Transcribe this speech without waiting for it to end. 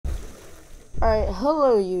Alright,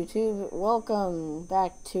 hello YouTube. Welcome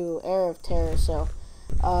back to Era of Terror. So,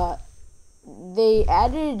 they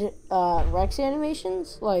added, Rex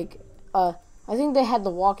animations. Like, I think they had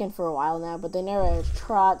the walk-in for a while now, but they never had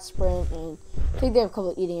trot, sprint, and I think they have a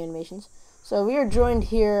couple of eating animations. So, we are joined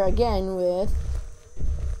here again with,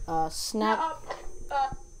 Snap.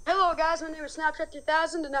 Hello guys, my name is Snapchat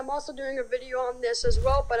 2000 and I'm also doing a video on this as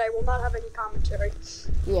well, but I will not have any commentary.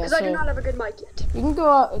 Yeah, because I do not have a good mic yet. You can go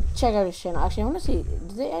out, check out his channel. Actually, I want to see,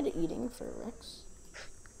 did they add eating for Rex?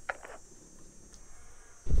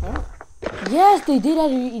 Oh. Yes, they did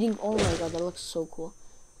add eating. Oh my god, that looks so cool.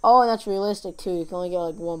 Oh, and that's realistic too. You can only get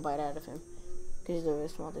like one bite out of him because he's a very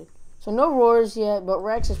small dude. So no roars yet, but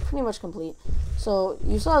Rex is pretty much complete. So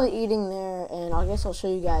you saw the eating there, and I guess I'll show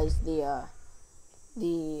you guys the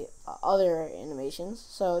other animations.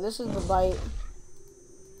 So this is the bite,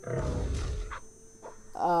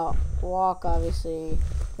 walk obviously,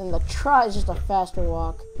 then the trot is just a faster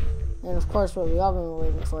walk, and of course what we all been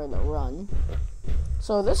waiting for, the run.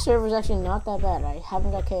 So this server is actually not that bad. I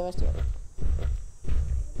haven't got KOS yet.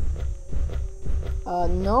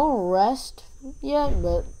 No rest yet,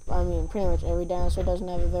 but I mean pretty much every dinosaur doesn't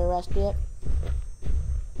have their rest yet.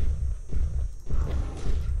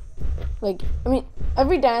 Like, I mean,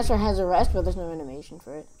 every dinosaur has a rest, but there's no animation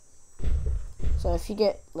for it. So if you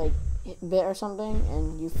get, like, bit or something,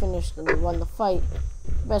 and you finish and you won the fight,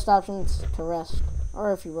 best option is to rest.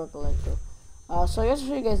 Or if you broke a leg, too. So I guess I'll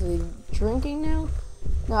show you guys the drinking now.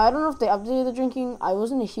 Now, I don't know if they updated the drinking. I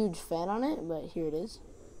wasn't a huge fan on it, but here it is.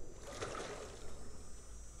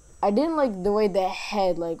 I didn't like the way the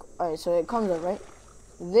head, like, alright, so it comes up, right?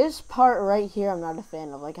 This part right here, I'm not a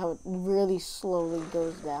fan of, like how it really slowly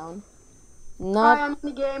goes down. Not. Hi, I'm in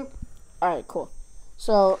the game. Alright, cool.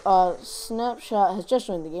 So, Snapshot has just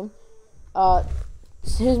joined the game.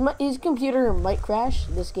 His computer might crash.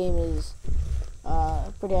 This game is,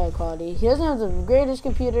 pretty high quality. He doesn't have the greatest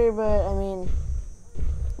computer, but, I mean,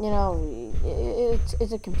 you know,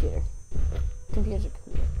 it's a computer. Computer's a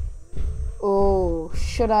computer. Oh,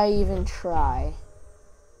 should I even try?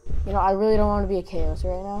 You know, I really don't want to be a chaos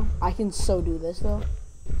right now. I can so do this, though.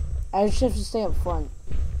 I just have to stay up front.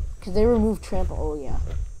 Because they removed trample. Oh, yeah.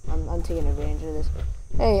 I'm taking advantage of this.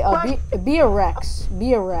 Hey, be a Rex.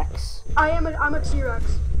 Be a Rex. I'm a T-Rex.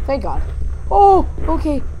 Thank God. Oh,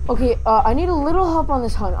 okay. Okay, I need a little help on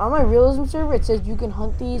this hunt. On my realism server, it says you can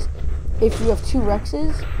hunt these if you have 2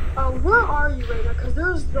 Rexes. Where are you right now? Because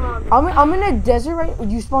there's the... I'm in a desert, right?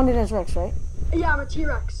 You spawned in as Rex, right? Yeah, I'm a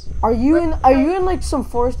T-Rex. Are you in like some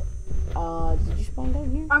forest? Did you spawn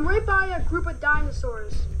down here? I'm right by a group of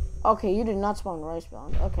dinosaurs. Okay, you did not spawn where I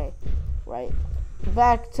spawned. Okay, right.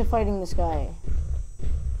 Back to fighting this guy.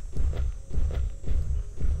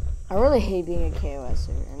 I really hate being a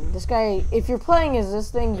KOSer. And this guy, if you're playing as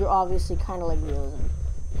this thing, you're obviously kind of like realism.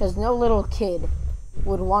 Because no little kid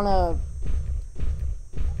would want to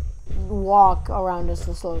walk around us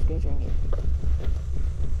the slowest creature in game.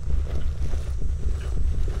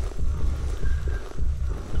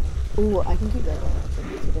 Ooh, I can keep that going.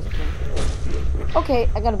 If he doesn't come. Okay,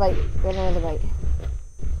 I got a bite. Got another bite.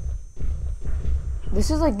 This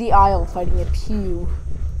is like the aisle fighting a pew.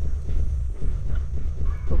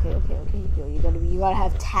 Okay. Yo, you gotta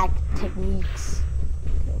have techniques.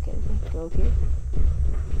 Okay. Go up here.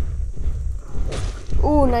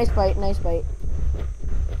 Ooh, nice bite.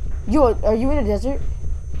 Yo, are you in a desert?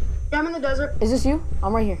 Yeah, I'm in the desert. Is this you?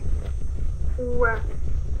 I'm right here. Where?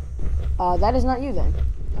 That is not you then.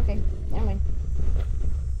 Okay, never mind.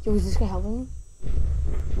 Yo, is this guy helping me?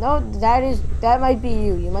 No, that might be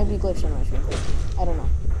you. You might be glitched on my screen. I don't know.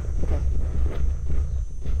 Okay.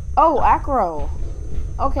 Oh, Acro.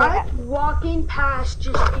 Okay. I'm walking past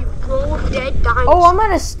just a row of dead dinosaurs. Oh, I'm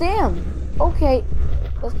at a stam. Okay.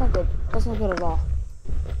 That's not good. That's not good at all.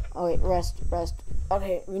 Oh, wait. Rest.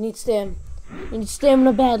 Okay, we need stam. We need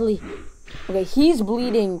stamina badly. Okay, he's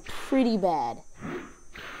bleeding pretty bad.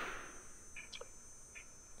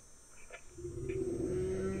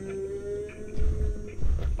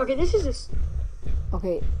 Okay, this is this.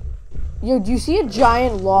 Okay. Yo, do you see a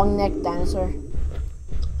giant long-necked dinosaur?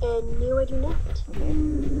 No, I do not. Okay.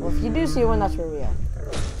 Well, if you do see one, that's where we are.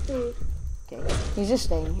 Okay. He's just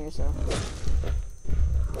staying here, so.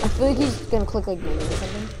 I feel like he's gonna click like maybe or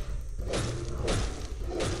something.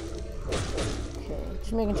 Okay.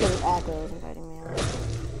 Just making sure that Acro isn't fighting me out.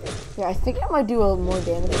 Yeah, I think I might do a more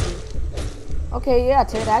damage. Okay, yeah,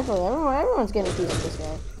 pterodactyl. Everyone's getting a piece of this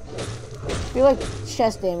guy. I feel like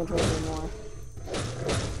chest damage would be more.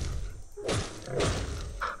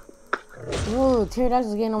 Whoa,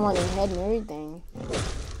 pterodactyl's getting him on the head and everything.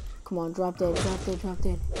 Come on, drop dead.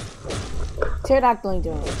 Pterodactyl ain't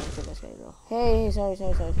doing anything for this guy, though. Hey, sorry.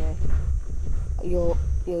 Yo,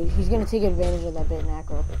 he's gonna take advantage of that bit in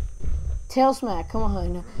acro. Tail smack, come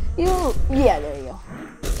on. Yeah, there you go.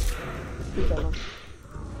 You killed him.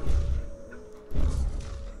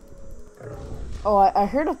 Oh, I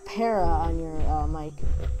heard a para on your mic.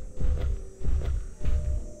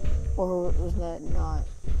 Or was that not?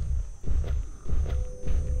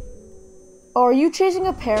 Oh, are you chasing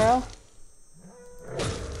a para?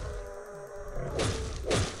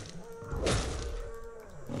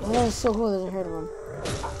 Oh, that is so cool that I heard of him.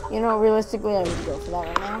 You know, realistically, I would go for that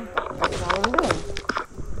right now. But that's not what I'm doing.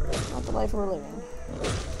 Not the life we're living.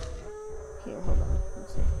 Here, hold on.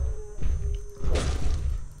 Let's see.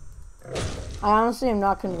 I honestly am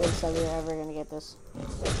not convinced that we're ever gonna get this.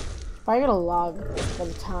 Probably gonna log by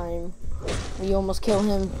the time we almost kill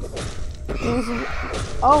him.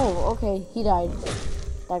 Oh, okay, he died.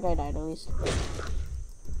 That guy died at least.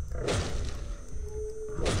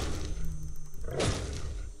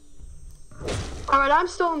 Alright, I'm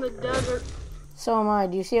still in the desert. So am I.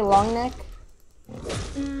 Do you see a long neck?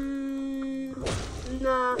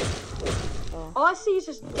 Nah. Oh. All I see is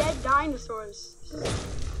just dead dinosaurs. This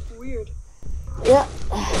is weird. Yeah.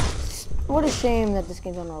 What a shame that this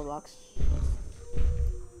game's on Roblox.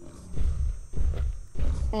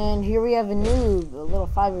 And here we have a noob, a little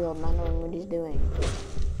 5-year-old not knowing what he's doing.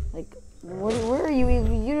 Like, where are you?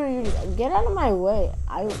 You get out of my way.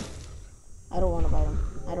 I don't want to bite him.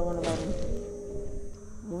 I don't want to bite him.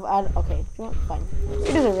 Move out. Okay, fine.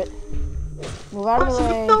 You deserve it. Move out of the So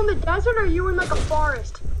way. you still in the desert, or are you in like a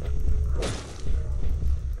forest?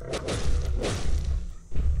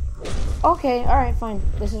 Okay, alright, fine.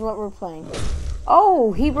 This is what we're playing.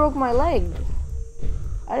 Oh, he broke my leg.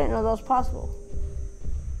 I didn't know that was possible.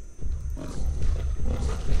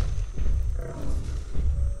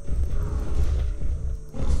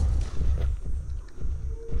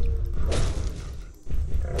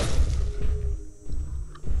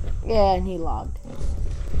 Yeah, and he logged.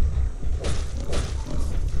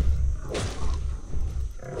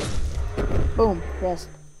 Boom. Rest.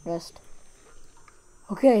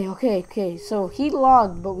 Okay. So he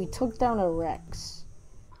logged, but we took down a Rex.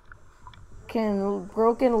 Can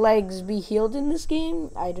broken legs be healed in this game?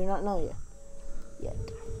 I do not know yet.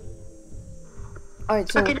 Alright,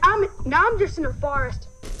 so... Okay, now I'm just in a forest.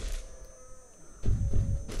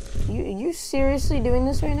 You seriously doing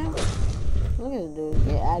this right now? Look at this dude.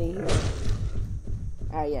 Get out of here.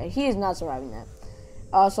 Alright, yeah, he is not surviving that.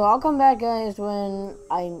 So I'll come back, guys, when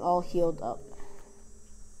I'm all healed up.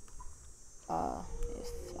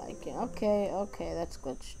 If I can. Okay, that's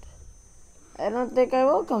glitched. I don't think I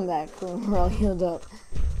will come back when we're all healed up.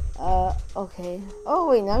 Okay. Oh,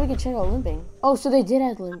 wait, now we can check out limping. Oh, so they did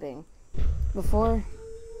add limping. Before,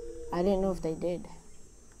 I didn't know if they did.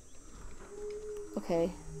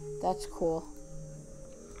 Okay, that's cool.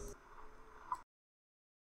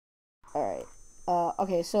 Alright.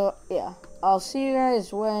 Okay, so, yeah. I'll see you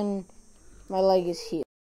guys when my leg is healed.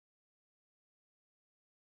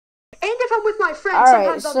 And if I'm with my friends,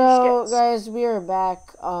 Alright, sometimes I'll so, do skits. guys, we are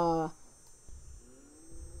back.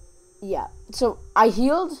 Yeah. So, I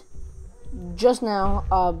healed just now,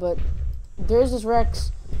 but there's this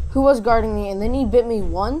Rex who was guarding me, and then he bit me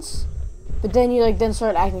once, but then he, then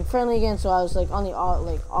started acting friendly again, so I was, on the,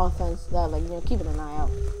 offense that, keeping an eye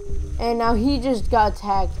out. And now he just got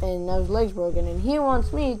attacked, and now his leg's broken, and he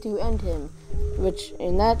wants me to end him, which,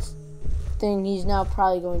 in that thing, he's now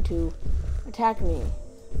probably going to attack me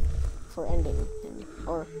for ending him.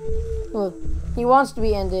 Or, well, he wants to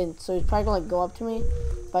be ended, so he's probably going to, go up to me,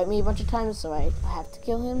 bite me a bunch of times, so I have to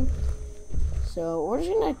kill him. So, we're just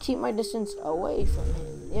going to keep my distance away from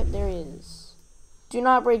him. Yep, there he is. Do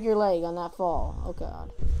not break your leg on that fall. Oh, God.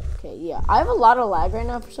 Okay, yeah. I have a lot of lag right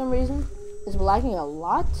now for some reason. It's lagging a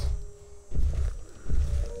lot.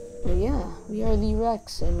 But yeah, we are the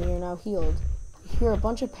Rex, and we are now healed. We hear a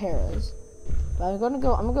bunch of paras. But I'm gonna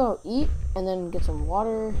go eat, and then get some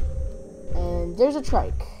water. And there's a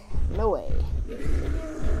trike. No way.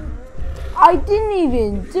 I didn't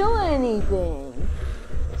even do anything.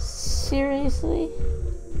 Seriously?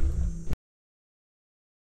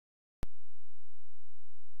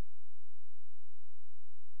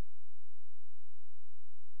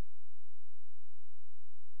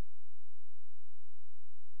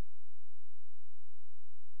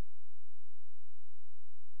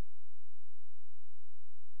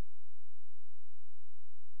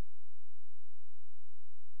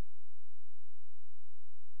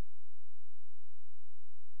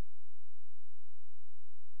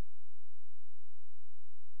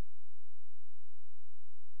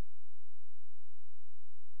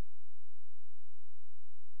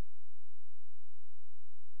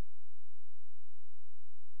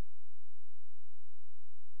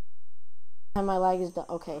 And my lag is done.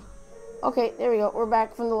 Okay. Okay, there we go. We're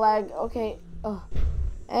back from the lag. Okay. Oh.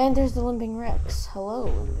 And there's the Limping Rex. Hello,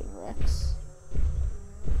 Limping Rex.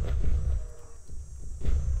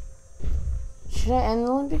 Should I end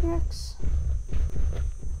the Limping Rex?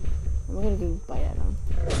 I'm gonna go bite at him.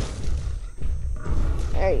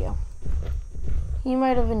 There you go. He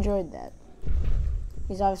might have enjoyed that.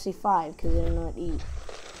 He's obviously 5 because he did not eat.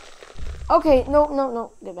 Okay,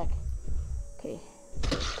 no. Get back. Okay.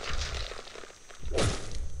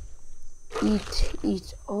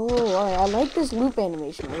 Eat. Oh, alright. I like this loop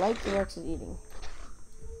animation. I like the Rex is eating.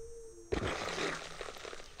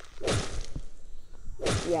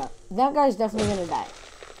 Yeah, that guy's definitely gonna die.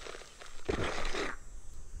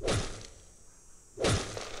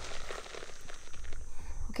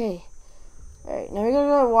 Okay. Alright, now we're gonna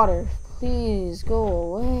go to water. Please go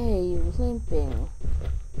away, you limping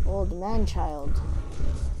old man-child.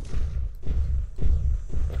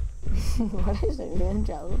 What is it,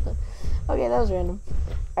 man-child? What the? Okay, that was random.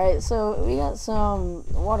 Alright, so we got some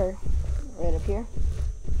water right up here.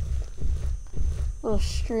 Little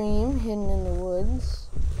stream hidden in the woods.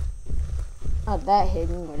 Not that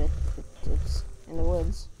hidden, but it's in the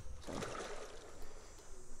woods. So.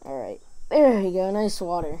 Alright, there we go, nice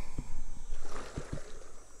water.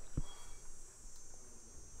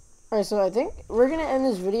 Alright, so I think we're gonna end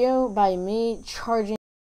this video by me charging.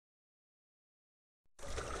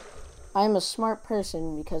 I am a smart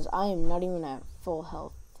person because I am not even at full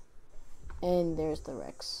health. And there's the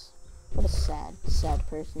Rex. What a sad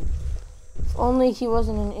person. If only he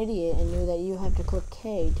wasn't an idiot and knew that you have to click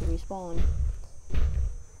K to respawn.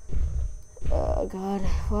 Oh god,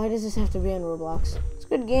 why does this have to be on Roblox? It's a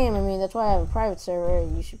good game, I mean, that's why I have a private server.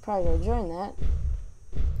 You should probably go join that.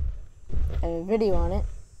 I have a video on it.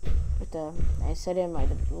 I said in my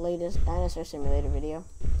latest Dinosaur Simulator video.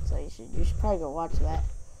 So you should probably go watch that.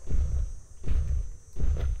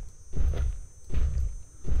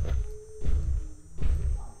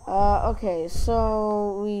 Okay,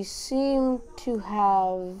 so we seem to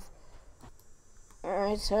have...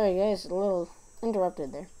 Alright, sorry guys, a little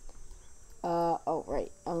interrupted there. Oh,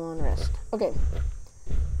 right, I'm on rest. Okay,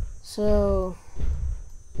 so...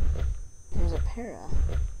 There's a para.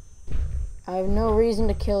 I have no reason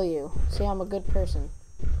to kill you. See, I'm a good person.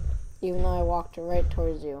 Even though I walked right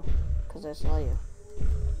towards you. Because I saw you.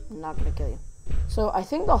 I'm not gonna kill you. So, I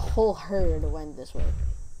think the whole herd went this way.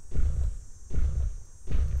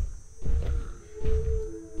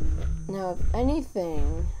 Now, if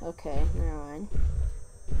anything... Okay, never mind.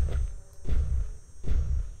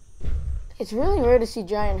 It's really rare to see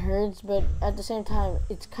giant herds, but at the same time,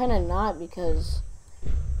 it's kind of not because,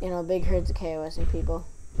 you know, big herds of KOSing people.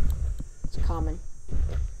 It's common.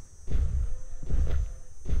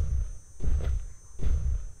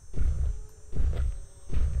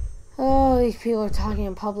 Oh, these people are talking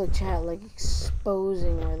in public chat, like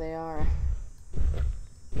exposing where they are.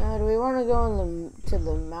 Now, do we want to go to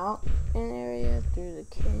the mountain area through the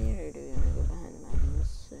canyon, or do we want to go behind the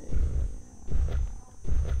mountains?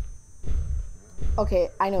 Okay,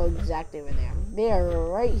 I know exactly where they are. They are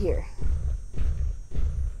right here.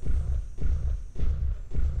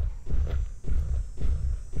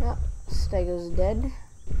 Yep, Stego's dead.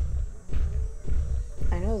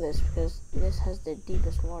 I know this because this has the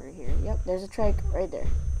deepest water here. Yep, there's a trike right there.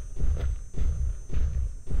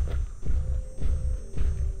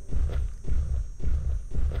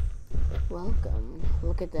 Welcome.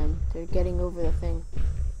 Look at them. They're getting over the thing.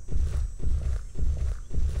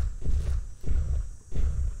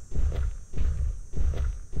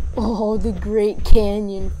 Oh, the Great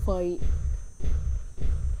Canyon fight.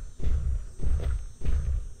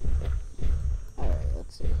 Alright,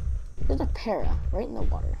 let's see. There's a para right in the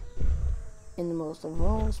water. In the most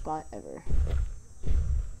vulnerable spot ever.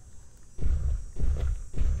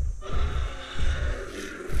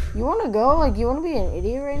 You wanna go? Like, you wanna be an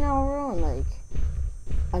idiot right now, bro? And like,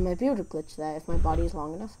 I might be able to glitch that if my body is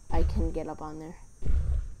long enough. I can get up on there.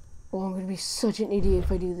 Oh, I'm gonna be such an idiot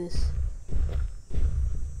if I do this.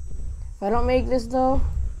 If I don't make this though.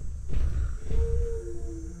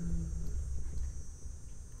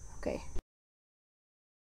 Okay.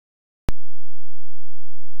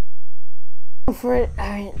 Go for it.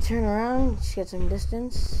 Alright, turn around. Just get some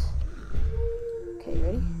distance. Okay,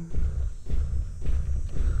 ready?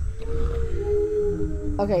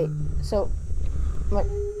 Okay, so my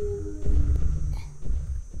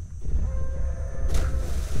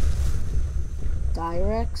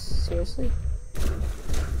Direx? Seriously?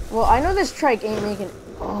 Well, I know this trike ain't making...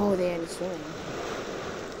 Oh, they had it swimming.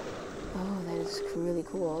 Oh, that is really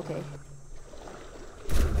cool. Okay.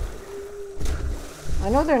 I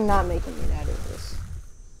know they're not making it out of this.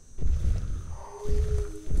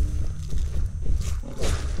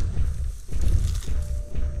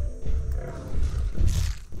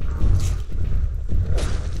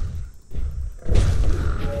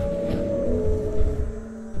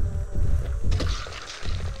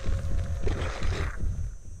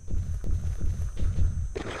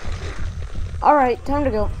 Alright, time to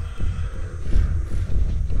go.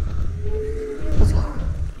 Let's go.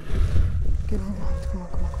 Get rid of them. Come on,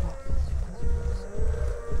 come on, come on.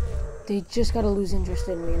 They just gotta lose interest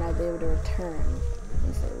in me and I'll be able to return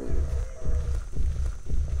once they leave.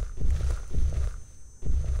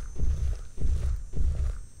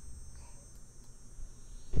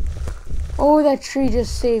 Oh, that tree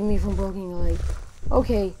just saved me from breaking a leg.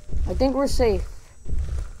 Okay, I think we're safe.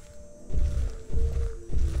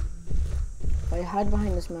 If I hide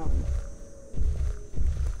behind this mountain.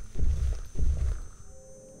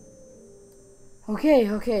 Okay.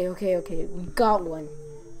 We got one.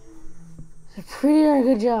 It's a pretty darn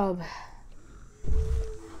good job,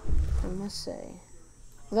 I must say.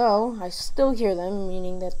 Though, I still hear them,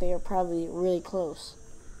 meaning that they are probably really close.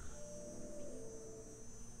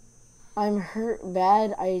 I'm hurt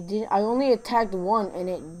bad. I only attacked one and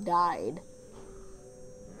it died.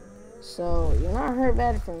 So, you're not hurt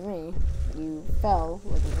bad from me. You fell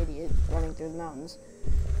like an idiot running through the mountains.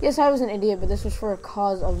 Yes, I was an idiot, but this was for a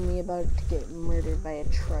cause of me about to get murdered by a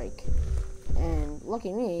trike. And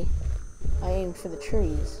lucky me, I aimed for the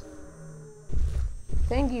trees.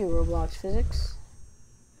 Thank you, Roblox Physics.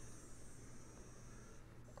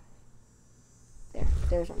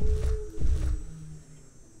 There's one.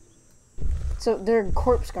 So they're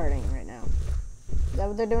corpse guarding right now. Is that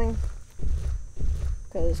what they're doing?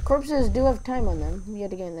 Because corpses do have time on them.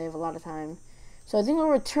 Yet again, they have a lot of time. So I think I'll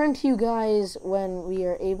return to you guys when we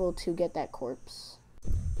are able to get that corpse.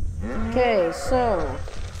 Okay, so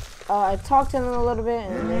I talked to them a little bit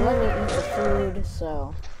and they let me eat the food,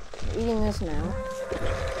 so I'm eating this now.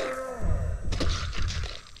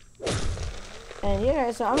 And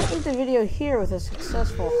yeah, so I'm gonna end the video here with a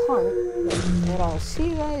successful hunt, and I'll see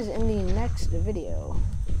you guys in the next video.